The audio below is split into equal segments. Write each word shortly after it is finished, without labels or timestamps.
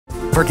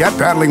Forget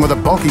battling with a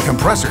bulky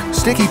compressor,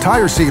 sticky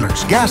tire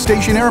sealers, gas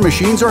station air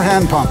machines, or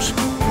hand pumps.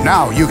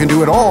 Now you can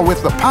do it all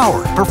with the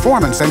power,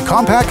 performance, and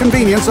compact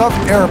convenience of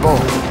Airbolt.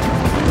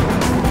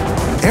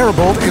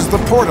 Airbolt is the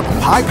portable,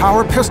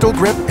 high-power pistol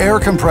grip air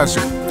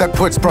compressor that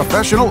puts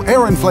professional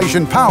air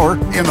inflation power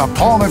in the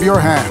palm of your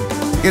hand.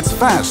 It's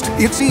fast,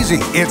 it's easy,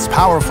 it's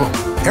powerful.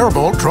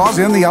 Airbolt draws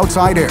in the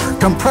outside air,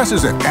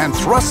 compresses it, and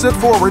thrusts it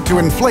forward to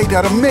inflate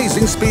at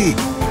amazing speed.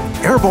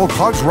 Airbolt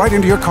plugs right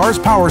into your car's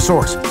power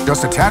source.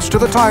 Just attach to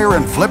the tire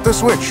and flip the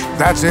switch.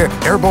 That's it.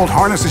 Airbolt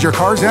harnesses your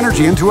car's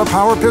energy into a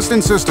power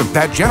piston system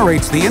that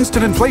generates the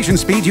instant inflation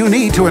speed you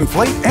need to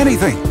inflate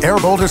anything.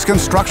 Airbolt is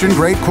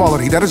construction-grade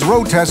quality that is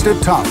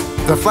road-tested tough.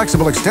 The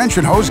flexible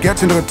extension hose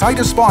gets into the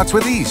tightest spots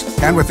with ease.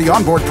 And with the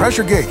onboard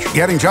pressure gauge,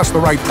 getting just the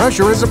right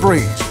pressure is a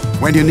breeze.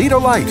 When you need a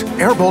light,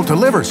 Airbolt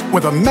delivers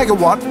with a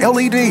megawatt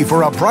LED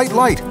for a bright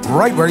light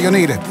right where you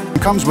need it.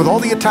 It comes with all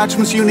the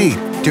attachments you need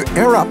to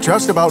air up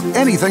just about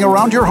anything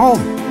around your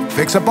home.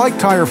 Fix a bike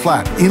tire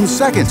flat in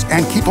seconds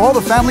and keep all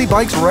the family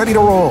bikes ready to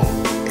roll.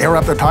 Air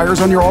up the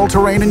tires on your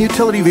all-terrain and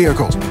utility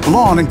vehicles,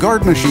 lawn and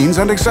garden machines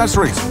and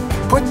accessories.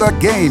 Put the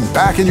game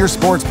back in your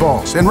sports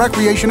balls and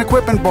recreation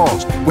equipment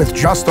balls with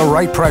just the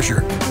right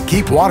pressure.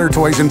 Keep water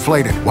toys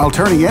inflated while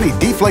turning any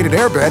deflated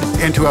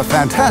airbed into a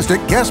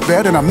fantastic guest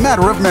bed in a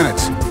matter of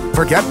minutes.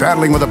 Forget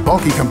battling with a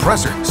bulky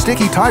compressor,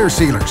 sticky tire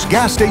sealers,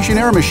 gas station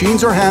air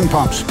machines, or hand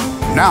pumps.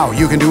 Now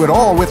you can do it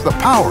all with the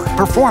power,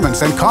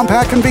 performance, and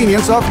compact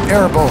convenience of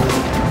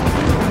Airbolt.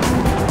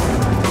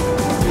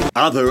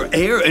 Other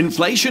air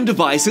inflation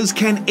devices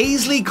can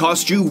easily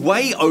cost you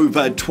way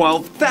over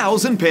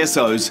 12,000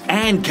 pesos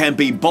and can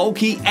be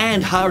bulky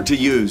and hard to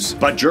use.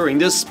 But during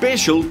this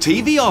special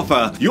TV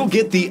offer, you'll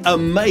get the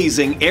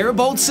amazing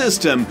Airbolt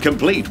system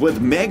complete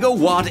with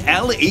megawatt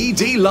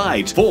LED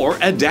light, 4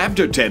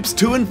 adapter tips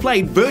to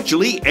inflate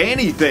virtually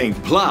anything,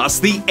 plus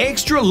the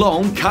extra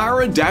long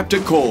car adapter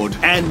cord.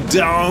 And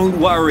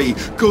don't worry,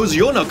 cause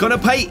you're not gonna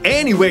pay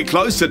anywhere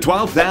close to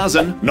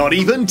 12,000, not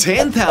even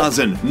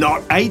 10,000,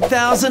 not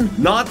 8,000,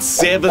 not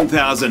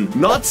 7,000,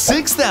 not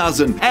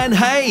 6,000, and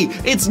hey,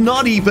 it's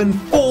not even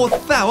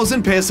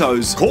 4,000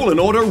 pesos. Call an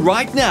order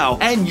right now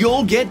and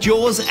you'll get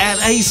yours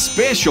at a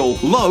special,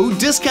 low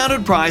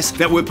discounted price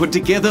that we put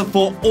together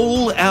for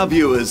all our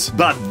viewers.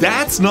 But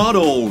that's not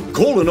all.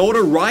 Call an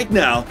order right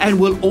now and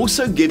we'll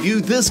also give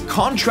you this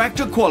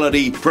contractor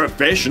quality,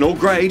 professional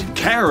grade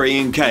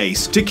carrying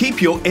case to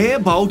keep your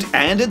Airbolt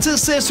and its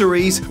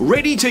accessories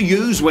ready to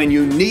use when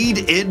you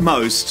need it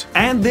most.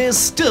 And there's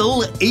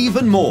still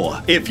even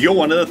more. If you're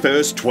one of the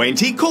first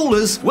 20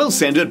 callers, we'll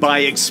send it by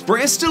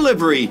express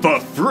delivery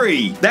for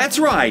free. That's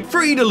right,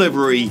 free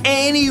delivery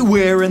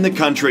anywhere in the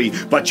country,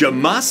 but you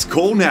must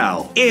call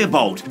now.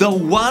 Airbolt, the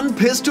one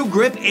pistol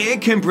grip air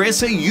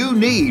compressor you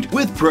need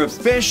with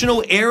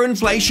professional air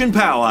inflation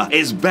power,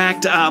 is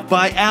backed up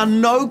by our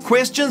no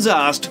questions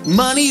asked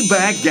money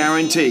back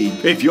guarantee.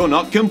 If you're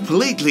not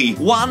completely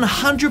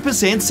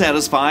 100%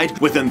 satisfied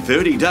within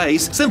 30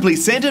 days, simply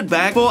send it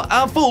back for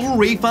a full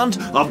refund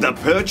of the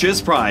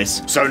purchase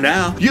price. So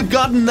now you've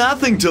got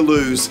nothing to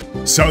lose.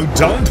 So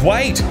don't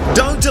wait,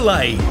 don't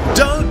delay,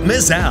 don't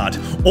miss out.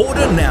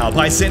 Order now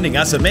by sending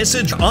us a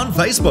message on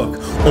Facebook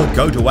or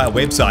go to our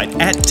website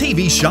at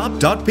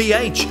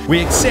tvshop.ph.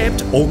 We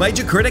accept all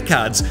major credit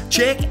cards,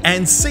 check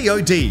and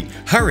COD.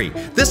 Hurry,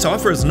 this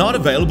offer is not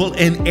available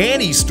in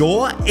any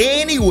store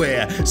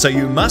anywhere, so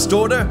you must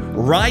order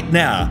right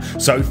now.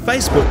 So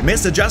Facebook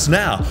message us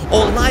now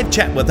or live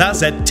chat with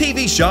us at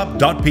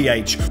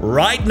tvshop.ph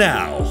right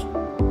now.